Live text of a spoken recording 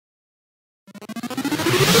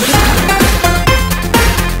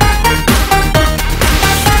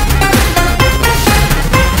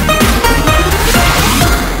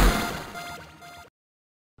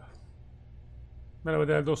Merhaba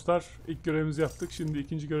değerli dostlar. İlk görevimizi yaptık. Şimdi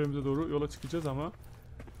ikinci görevimize doğru yola çıkacağız ama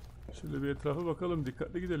şöyle bir etrafa bakalım.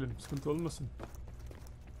 Dikkatli gidelim. Sıkıntı olmasın.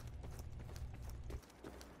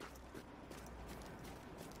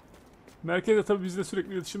 Merkezde tabii bizle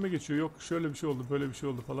sürekli iletişime geçiyor. Yok şöyle bir şey oldu, böyle bir şey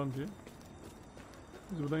oldu falan diye.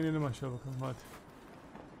 Biz buradan inelim aşağı bakalım hadi.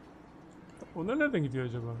 Onlar nereden gidiyor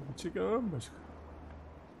acaba? Gidecek yer var mı başka?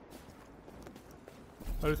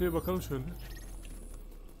 Haritaya bakalım şöyle.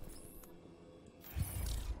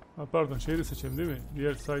 Ha pardon, şehri seçelim değil mi?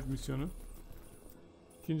 Diğer side misyonu.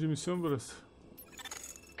 İkinci misyon burası.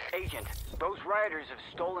 Agent, those rioters have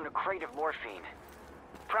stolen a crate of morphine.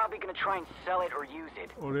 Probably gonna try and sell it or use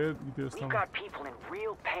it. Oraya gidiyoruz, We've tamam. got people in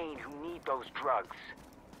real pain who need those drugs.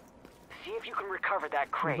 See if you can recover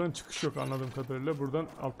that crate. Buradan çıkış yok anladığım kadarıyla. Buradan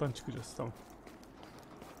alttan çıkacağız, tamam.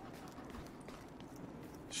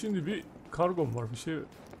 Şimdi bir kargom var, bir şey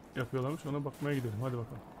yapıyorlarmış, ona bakmaya gidelim, hadi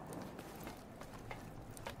bakalım.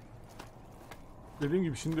 Dediğim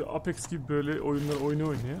gibi şimdi Apex gibi böyle oyunlar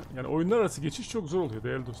oynaya yani oyunlar arası geçiş çok zor oluyor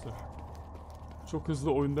değerli dostlar. Çok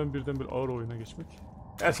hızlı oyundan birden bir ağır oyuna geçmek.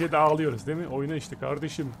 Her şeyde ağlıyoruz değil mi? Oyuna işte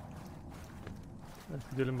kardeşim.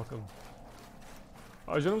 Evet, gidelim bakalım.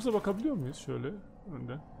 Ajanımıza bakabiliyor muyuz şöyle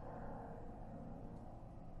önden?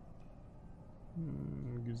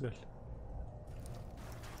 Güzel.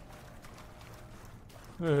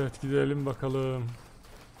 Evet, gidelim bakalım.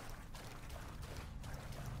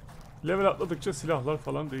 Level atladıkça silahlar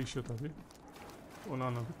falan değişiyor tabii. Onu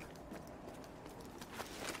anladık.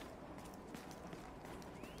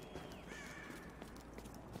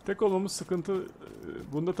 Tek olmamız sıkıntı.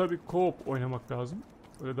 Bunda tabii co-op oynamak lazım.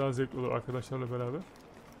 Öyle daha zevkli olur arkadaşlarla beraber.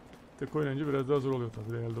 Tek oynayınca biraz daha zor oluyor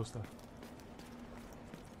tabii değerli dostlar.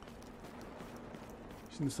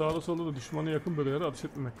 Şimdi sağda solda da düşmana yakın bölgelere ateş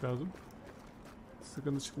etmemek lazım.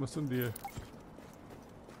 Sıkıntı çıkmasın diye.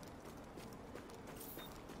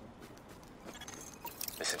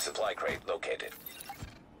 Supply crate located.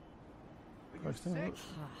 Kaç tane var?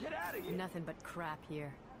 Nothing but crap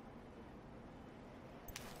here.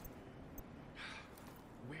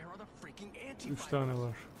 Where are the freaking anti? 3 tane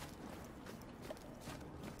var.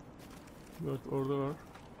 4 orada var.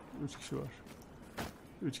 3 kişi var.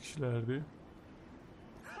 3 kişilerdi.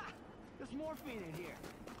 There's morphine in here.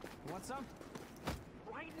 Want some?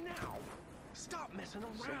 Right now. Stop messing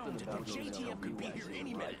around. The JTF could be here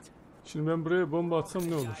any minute. Şimdi ben buraya bomba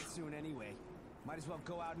atsam ne olur? Might as well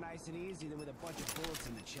go out nice and easy than with a bunch of bullets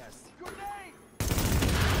in the chest. Grenade!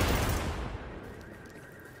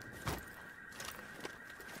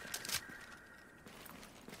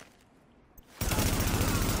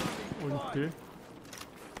 O gitti.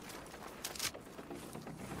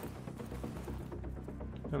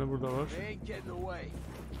 Bir tane burada var. They ain't getting away.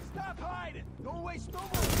 Stop hiding! Don't waste no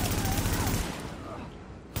more.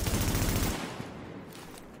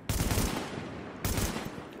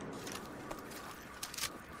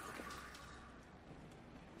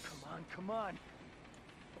 Come on.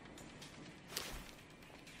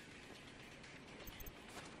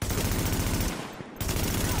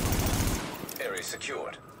 Area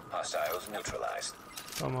secured. Hostiles neutralized.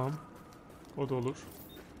 Tamam. O da olur.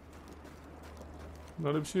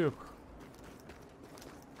 Bunlarda bir şey yok.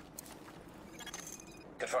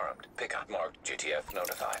 Confirmed. Pickup marked. GTF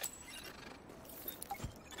notified.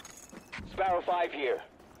 Sparrow 5 here.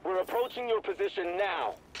 We're approaching your position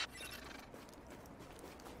now.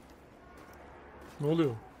 Ne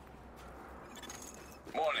oluyor?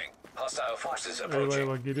 Morning. Hostile forces Eyvah approaching.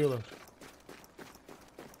 eyvah geliyorlar.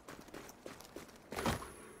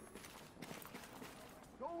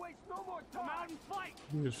 Don't waste no more time. Come out and fight.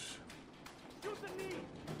 Bir. Shoot the knee.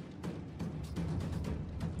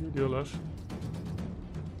 Geliyorlar.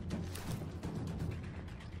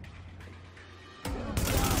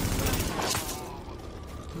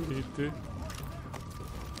 Biri gitti.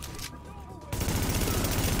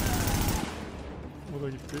 O da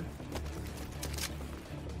gitti.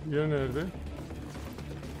 Diğer nerede?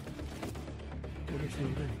 O da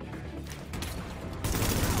şurada.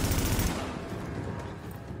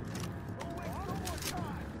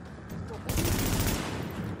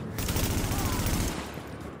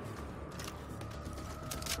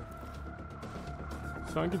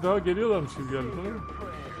 Sanki daha geliyorlarmış gibi geldi bana.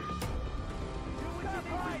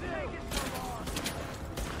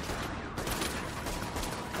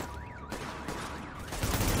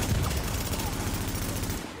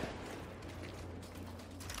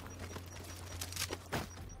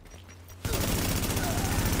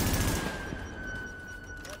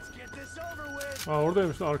 Aa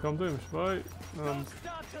oradaymış, arkamdaymış. Vay.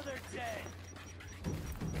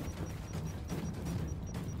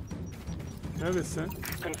 Neredesin?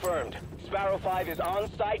 Confirmed. Sparrow 5 is on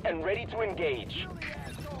site and ready to engage.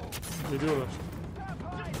 Geliyorlar.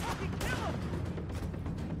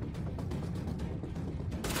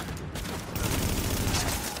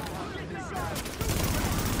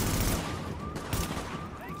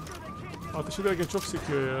 Ateş ederken çok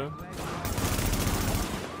sekiyor ya.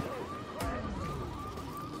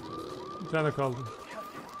 Bir tane kaldı.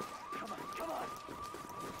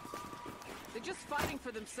 They're just fighting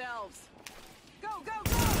for themselves. Go, go,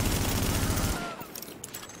 go!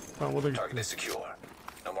 Tamam, o da gitti. Target is secure.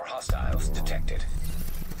 No more hostiles detected.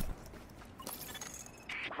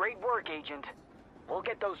 Great work, Agent. We'll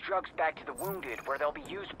get those drugs back to the wounded where they'll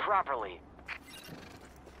be used properly.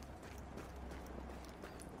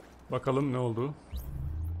 Bakalım ne oldu?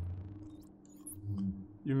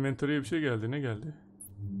 Inventory'e bir şey geldi. Ne geldi?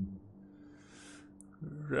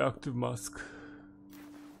 Reactive mask.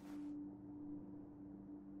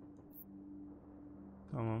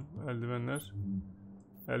 Tamam. Eldivenler.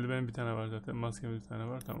 Eldivenin bir tane var zaten. Maskenin bir tane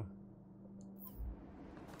var. Tamam.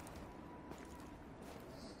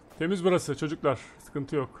 Temiz burası çocuklar.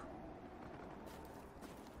 Sıkıntı yok.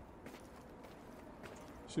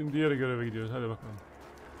 Şimdi diğer göreve gidiyoruz. Hadi bakalım.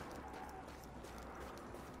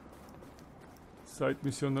 Site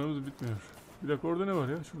misyonlarımız bitmiyor. Bir dakika, orada ne var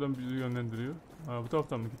ya? Şuradan bizi yönlendiriyor. Ha, bu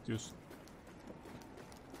taraftan mı gidiyorsun?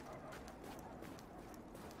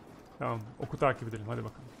 Tamam. Oku takip edelim. Hadi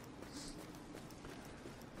bakalım.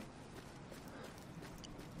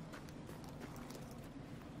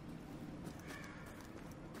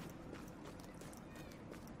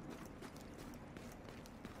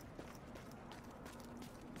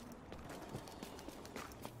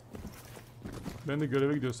 Ben de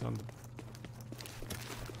göreve gidiyor sandım.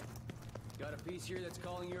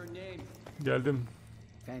 Geldim.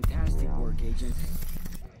 Fantastic work, Agent.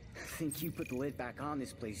 I think you put the lid back on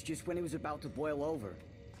this place just when it was about to boil over.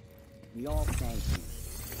 We all thank you.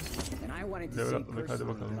 And I wanted to Level say atladık, hadi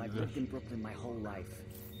personally bakalım, that I've güzel. lived in Brooklyn my whole life.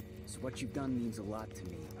 So what you've done means a lot to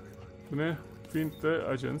me. Bu ne? Find the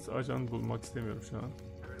agents. Ajan bulmak istemiyorum şu an.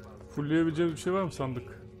 Fullleyebileceğimiz bir şey var mı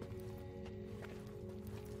sandık?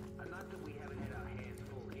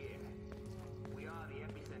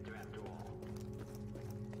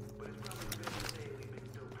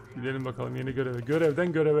 Gidelim bakalım yeni göreve.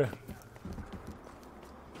 Görevden göreve.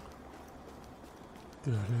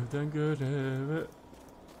 Görevden göreve.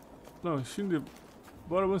 Lan şimdi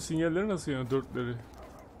bu arabanın sinyalleri nasıl yani, dörtleri?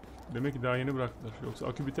 Demek ki daha yeni bıraktılar. Yoksa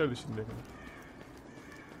akü biterdi şimdiye kadar.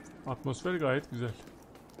 Atmosfer gayet güzel.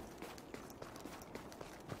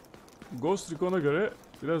 Ghost Recon'a göre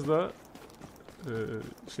biraz daha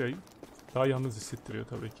daha yalnız hissettiriyor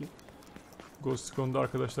tabii ki. Ghost Recon'da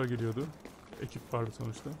arkadaşlar geliyordu. Ekip vardı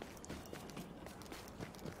sonuçta.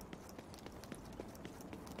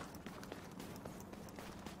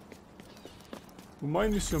 Bu mine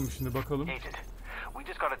misyon mu şimdi, bakalım. Agent, we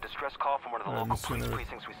just got a distress call from one of the local Mission, police evet.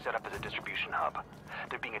 precincts we set up as a distribution hub.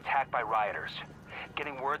 They're being attacked by rioters.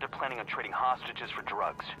 Getting word they're planning on trading hostages for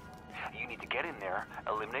drugs. You need to get in there,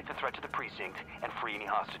 eliminate the threat to the precinct, and free any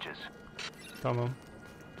hostages. Tamam.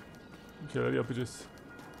 Bir şeyler yapacağız.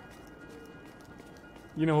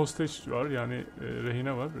 Yine hostage var, yani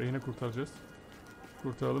rehine var. Rehine kurtaracağız.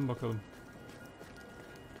 Kurtaralım bakalım.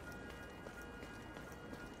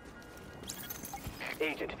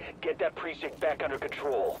 Agent, get that precinct back under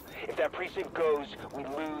control. If that precinct goes, we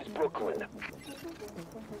lose Brooklyn.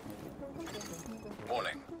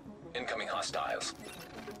 Warning. Incoming hostiles.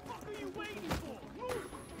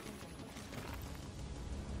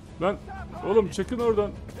 Lan oğlum çekin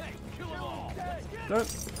oradan. Lan.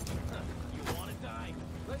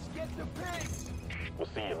 We'll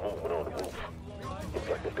see you moving on the roof. Looks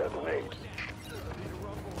like they've got grenades.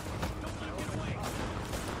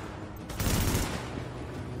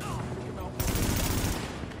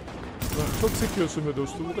 Lan çok sekiyorsun be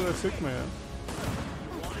dostum, bu kadar sekme ya.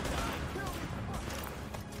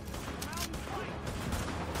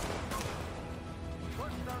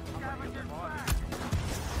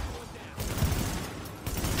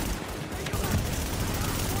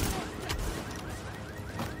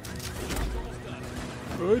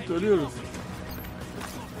 Evet, ölüyoruz.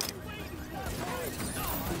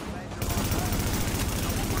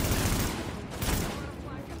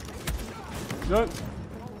 Lan.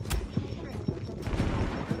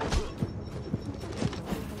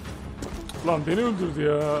 Lan beni öldürdü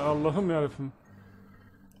ya. Allah'ım yarabbim.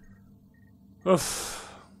 Of.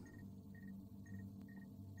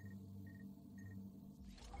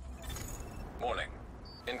 Warning.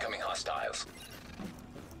 Incoming hostiles.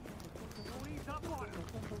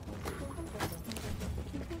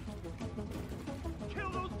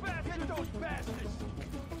 Kill those bastards!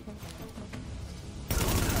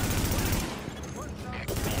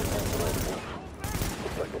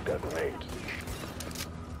 Looks like they've got grenades.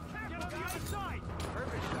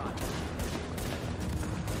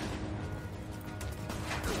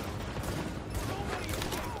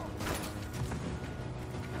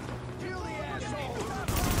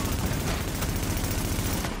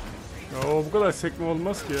 Ya bu kadar sekme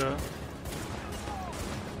olmaz ki ya.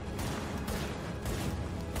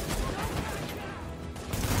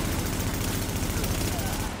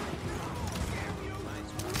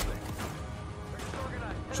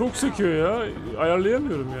 Çok sekiyor ya.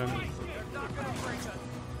 Ayarlayamıyorum yani.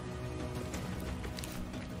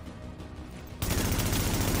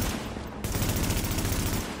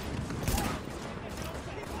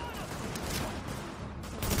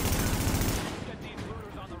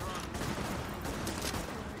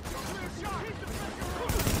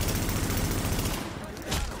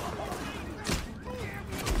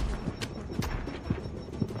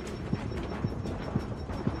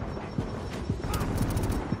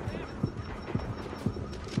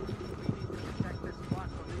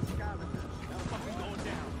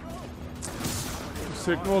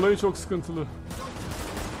 Sekme olayı çok sıkıntılı.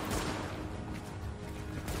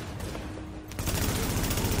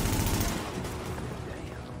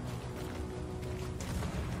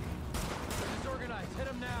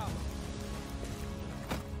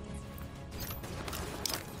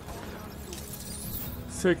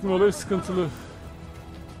 Sekme olayı sıkıntılı.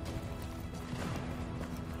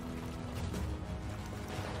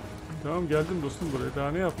 Tamam geldim dostum buraya.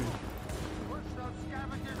 Daha ne yapayım?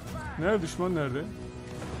 Nerede düşman nerede?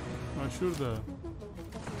 Ha şurada.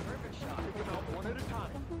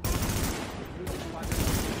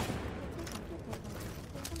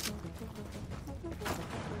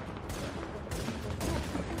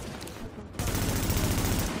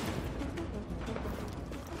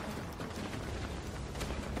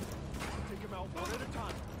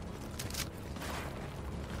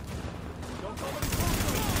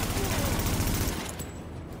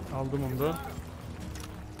 Aldım onu da.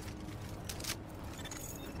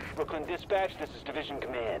 Brooklyn Dispatch, this is Division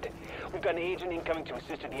Command. We've got an agent incoming to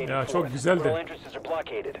assist at the 84th. Ya çok güzel All de entrances are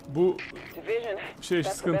blockaded. bu Division, şey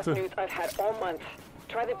that's the best sıkıntı. news I've had all month.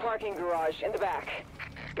 Try the parking garage in the back.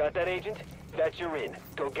 Got that, agent? That's your in.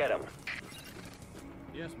 Go get him.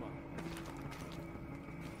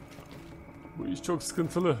 Bu iş çok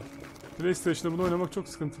sıkıntılı. PlayStation'da bunu oynamak çok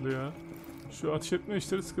sıkıntılı ya. Şu ateş etme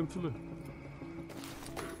işleri sıkıntılı.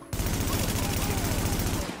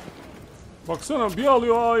 Baksana bir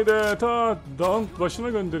alıyor haydi ta dağın başına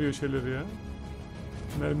gönderiyor şeyleri ya.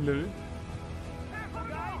 Mermileri.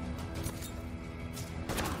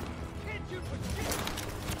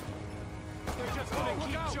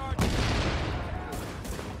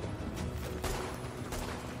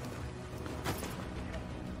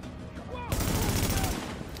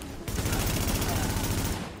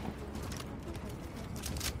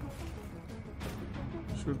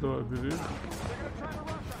 Şurada var biri.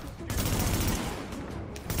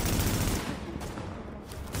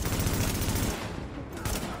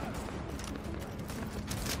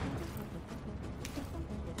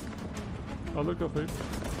 Alır kafayı.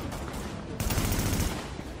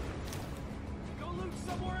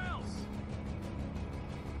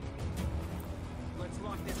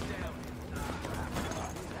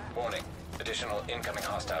 Warning. Additional incoming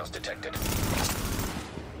hostiles detected.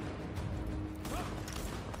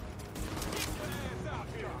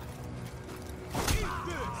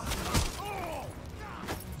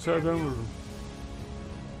 Bu sefer ben vururum.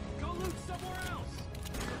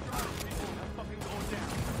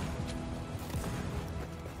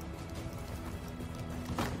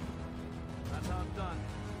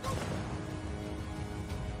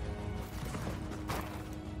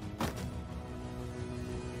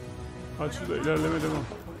 Hadi şurada ilerleme devam.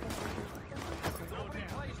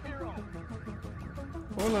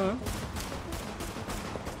 O ne?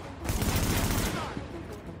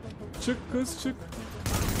 Çık kız çık.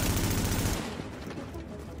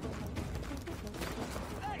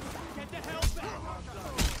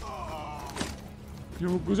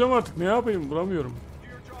 Yumruklayacağım artık, ne yapayım, vuramıyorum.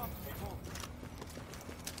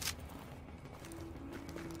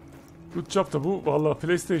 Good job da bu vallahi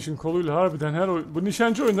PlayStation koluyla harbiden her bu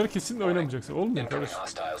nişancı oyunları kesin oynamayacaksın. Olmuyor Incoming kardeşim.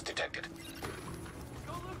 hostiles detected.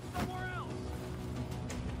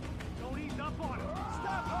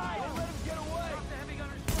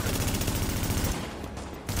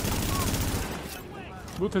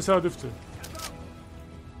 Bu tesadüftü.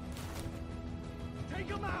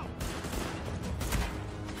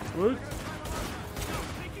 Öl.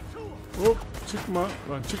 Hop çıkma.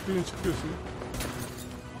 Lan çık deyin çıkıyorsun.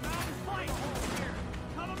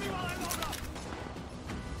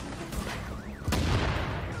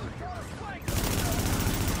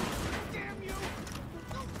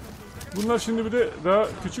 Bunlar şimdi bir de daha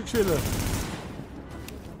küçük şeyler.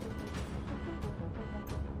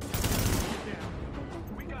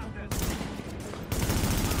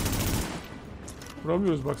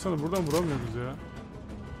 Vuramıyoruz baksana, buradan vuramıyoruz ya.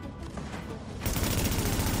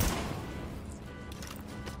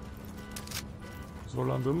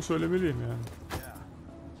 Zorlandığımı söylemeliyim yani.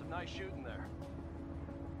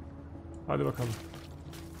 Hadi bakalım.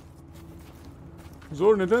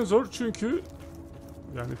 Zor, neden zor? Çünkü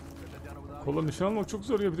yani kola nişan almak çok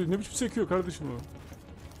zor ya. Bir de ne biçim sekiyor kardeşim o.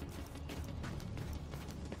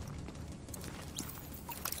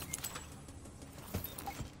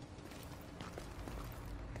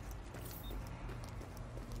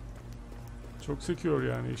 Çok sekiyor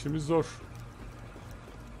yani, işimiz zor.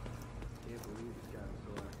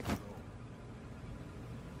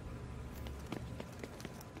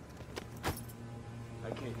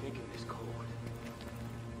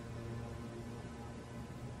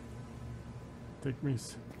 Tek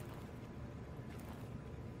miyiz?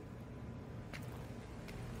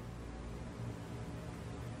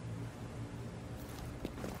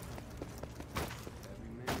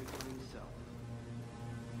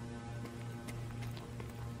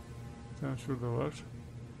 Sen şurada var.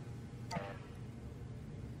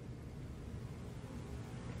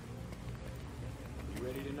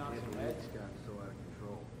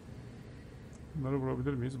 Bunları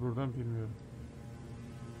vurabilir miyiz? Buradan bilmiyorum.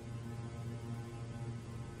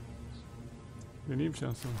 Deneyeyim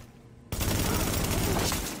şansımı.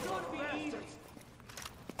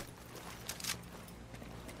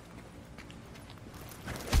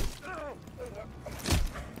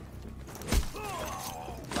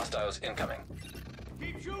 Hostiles incoming.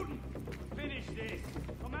 Keep shooting! Finish this!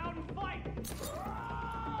 Come out and fight!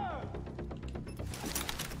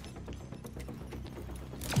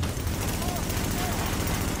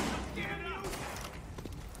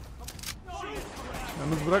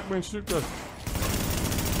 Yalnız bırakmayın çocuklar.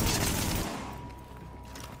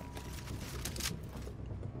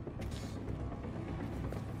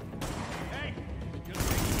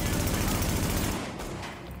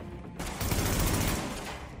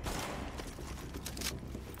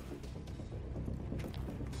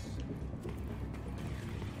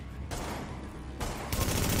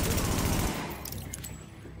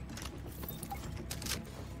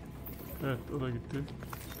 Evet, o da gitti.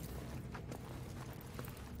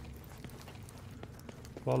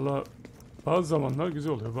 Vallahi bazı zamanlar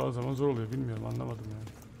güzel oluyor, bazı zaman zor oluyor. Bilmiyorum, anlamadım yani.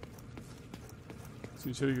 Şimdi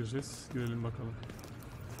içeri gireceğiz. Girelim bakalım.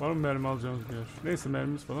 Var mı mermi alacağımız bir yer? Neyse,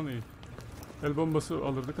 mermimiz falan iyi. El bombası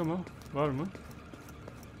alırdık ama var mı?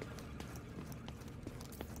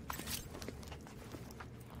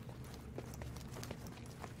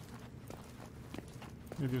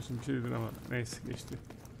 Ne diyorsun, bir şey dedin ama neyse, geçti.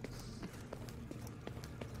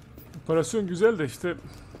 Operasyon güzel de işte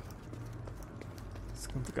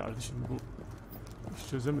sıkıntı kardeşim, bu hiç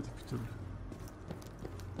çözemedik bir türlü.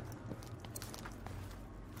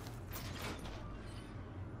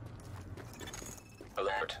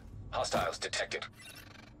 Alert. Hostiles detected.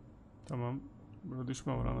 Tamam, burada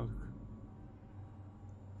düşman var, anladık.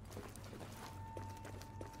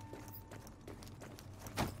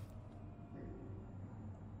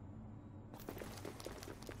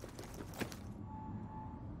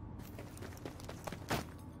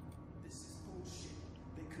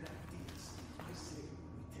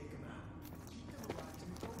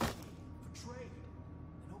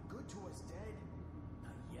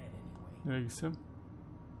 Nereye gitsem?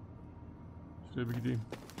 Şuraya bir gideyim.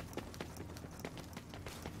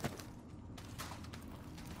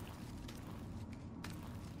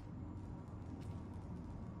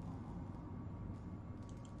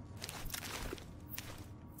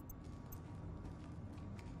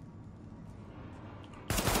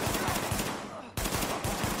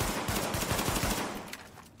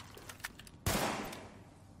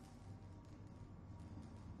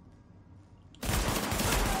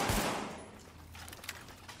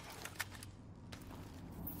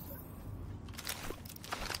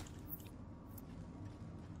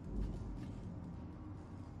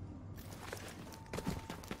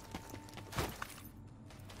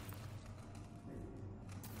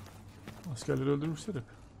 Askerleri öldürmüşler hep.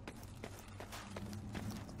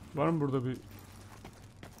 Var mı burada bir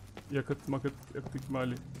yakıt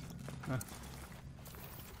ikmali?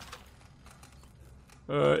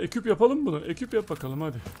 Ekip yapalım bunu. Ekip yap bakalım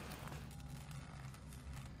hadi.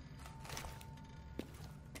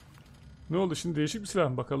 Ne oldu şimdi, değişik bir silah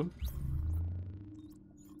mı bakalım?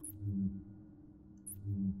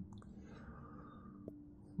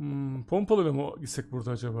 Pompalıyla mı gitsek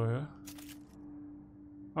burada acaba ya?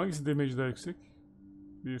 Hangisi damage daha yüksek?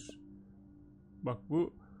 Bir. Bak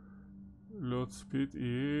bu load speed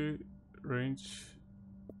iyi, range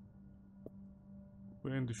bu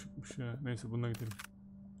en düşükmüş ya. Neyse bununla gidelim.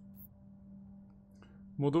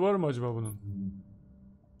 Modu var mı acaba bunun?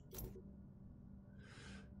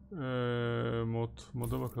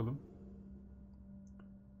 Moda bakalım.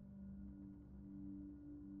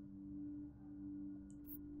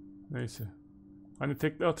 Neyse. Hani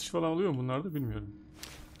tekli atış falan oluyor mu bunlarda bilmiyorum.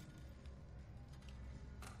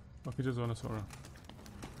 Bakacağız ona sonra.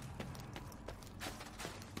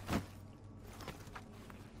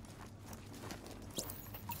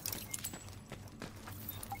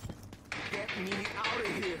 Get me out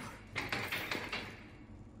of here.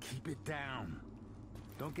 Keep it down.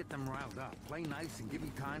 Don't get them riled up. Play nice and give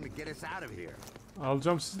me time to get us out of here.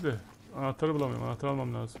 Alacağım sizi de. Anahtarı bulamıyorum. Anahtar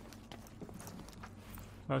almam lazım.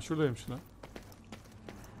 Ha şuradaymış lan.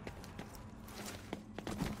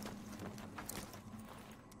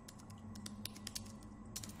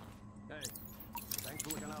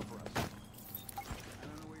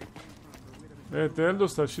 Evet değerli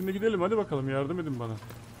dostlar, şimdi gidelim hadi bakalım, yardım edin bana.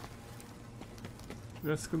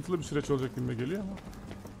 Biraz sıkıntılı bir süreç olacak gibi geliyor ama.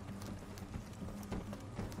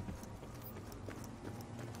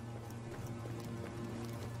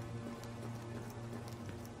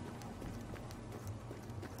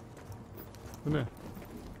 Bu ne?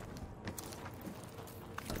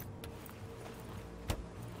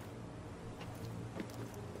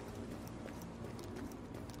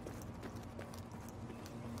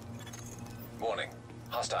 Warning.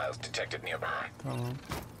 Hostiles detected nearby. Tamam.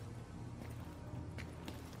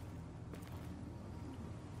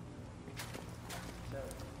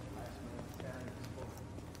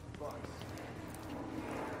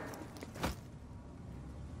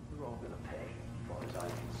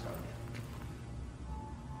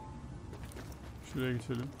 Şuraya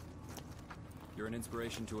geçelim. You're an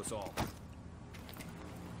inspiration to us all.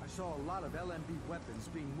 I saw a lot of LMB weapons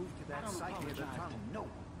being moved to that site near the tunnel. No.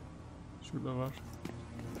 Şurada var.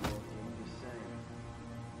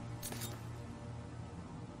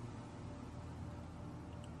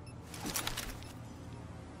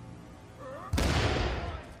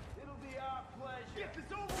 It'll be our pleasure. Get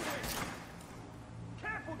this over with.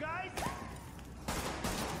 Careful, guys.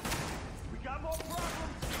 We got more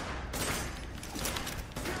problems.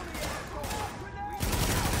 Kill the asshole. Grenade.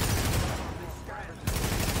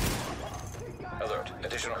 Alert.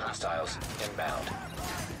 Additional hostiles inbound.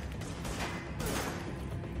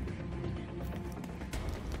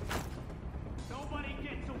 Nobody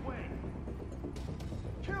gets away.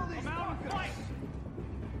 Kill these fuckers.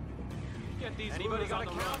 Get these losers on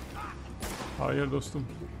the run. Hayır dostum.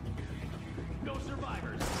 No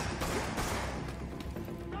survivors.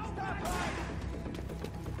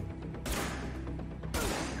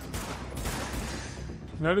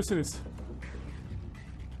 Neredesiniz?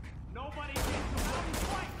 Nobody gets away.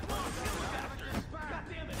 Fight. Come on, kill the bastards. God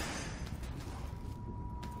damn it.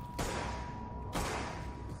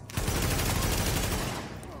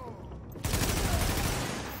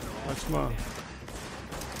 Açma.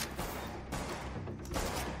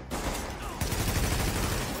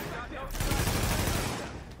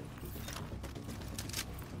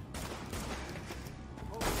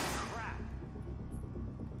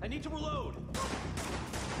 I need to reload.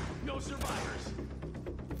 No survivors.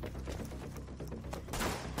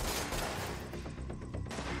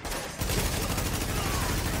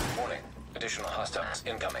 Warning. Additional hostiles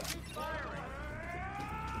incoming.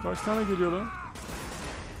 Kaç tane geliyor lan?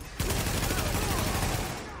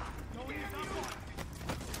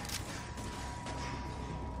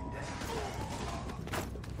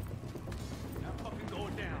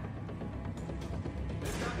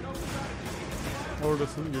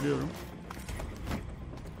 Oradasın, geliyorum.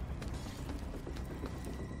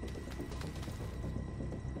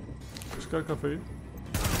 Çıkar kafayı.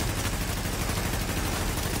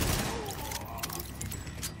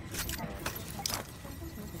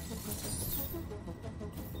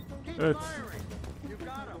 Evet.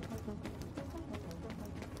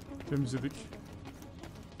 Temizledik.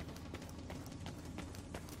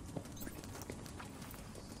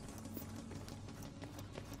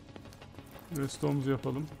 Restoğumuzu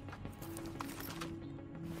yapalım.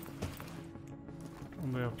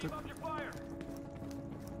 Onu da yaptık.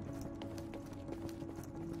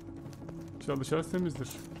 Dışarısı temizdir.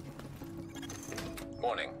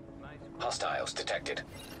 Warning. Hostiles detected.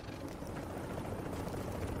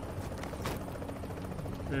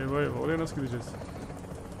 Eyvah eyvah, oraya nasıl gideceğiz?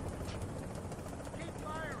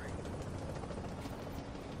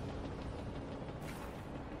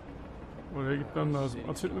 Oraya gitmem lazım.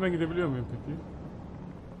 Ateş etmeden gidebiliyor muyum peki?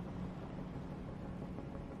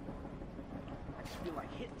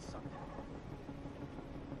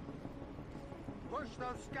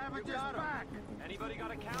 Anybody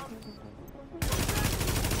got a count?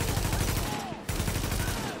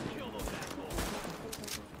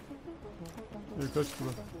 Kaç kilo?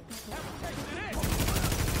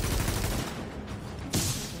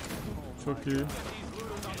 Çok iyi.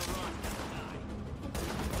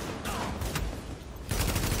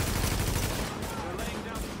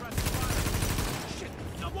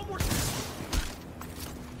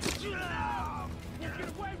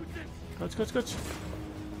 Kaç kaç kaç.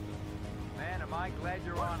 Man, am I glad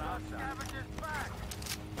you're on our side.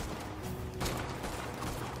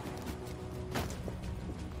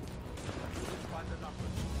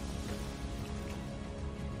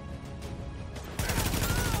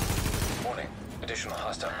 Warning. Additional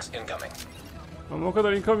hostiles incoming. Ama o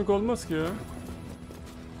kadar incoming olmaz ki ya.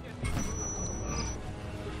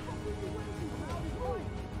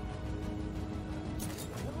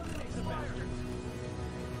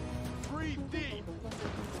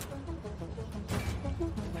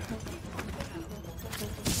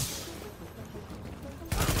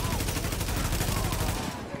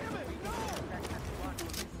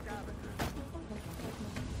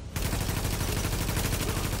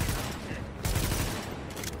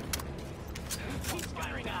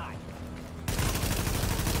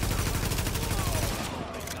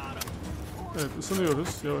 Evet,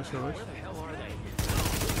 ısınıyoruz yavaş yavaş.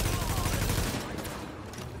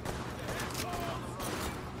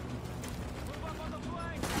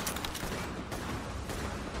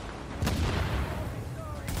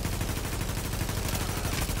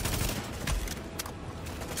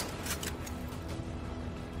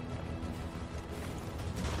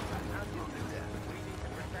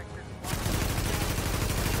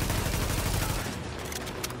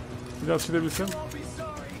 Bir daha atış edebilsem.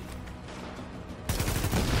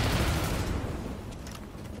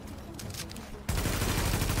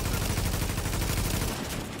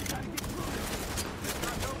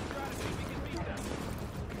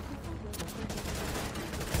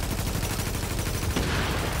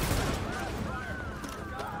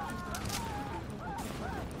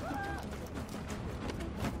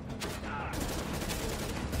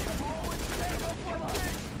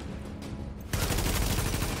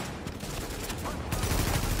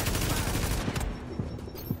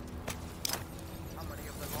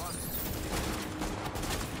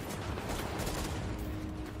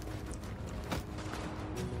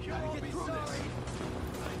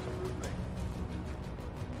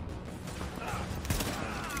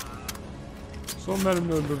 Son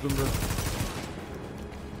mermini öldürdüm ben.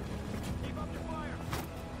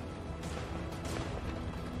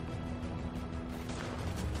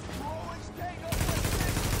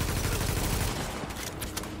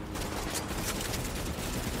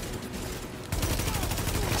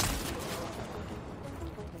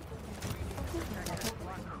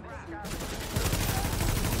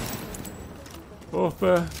 Oh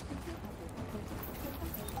be.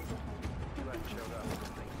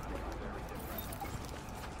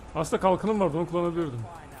 Aslında kalkanım vardı, onu kullanabilirdim.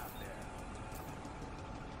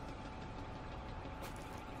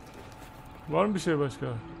 Var mı bir şey başka?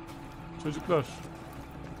 Çocuklar.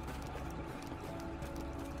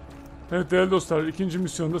 Evet değerli dostlar, ikinci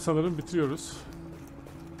misyonda sanırım bitiriyoruz.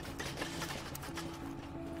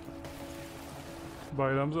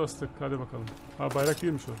 Bayrağımızı astık, hadi bakalım. Ha, bayrak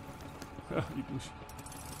değilmiş o. Gitmiş.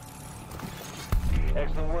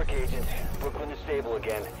 Excellent work, Agent. Brooklyn is stable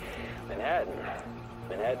again.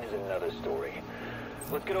 Manhattan is another story.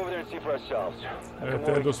 Let's get over there and see for ourselves. Evet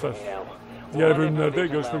değerli dostlar, diğer bölümlerde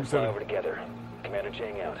görüşmek üzere. Commander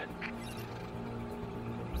Chang out.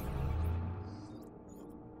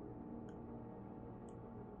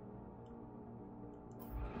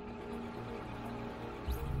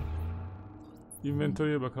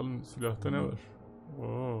 Inventory'e bakalım, silahta ne var?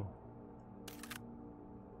 Oo.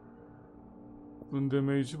 Bunun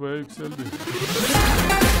damage'i bayağı yükseldi.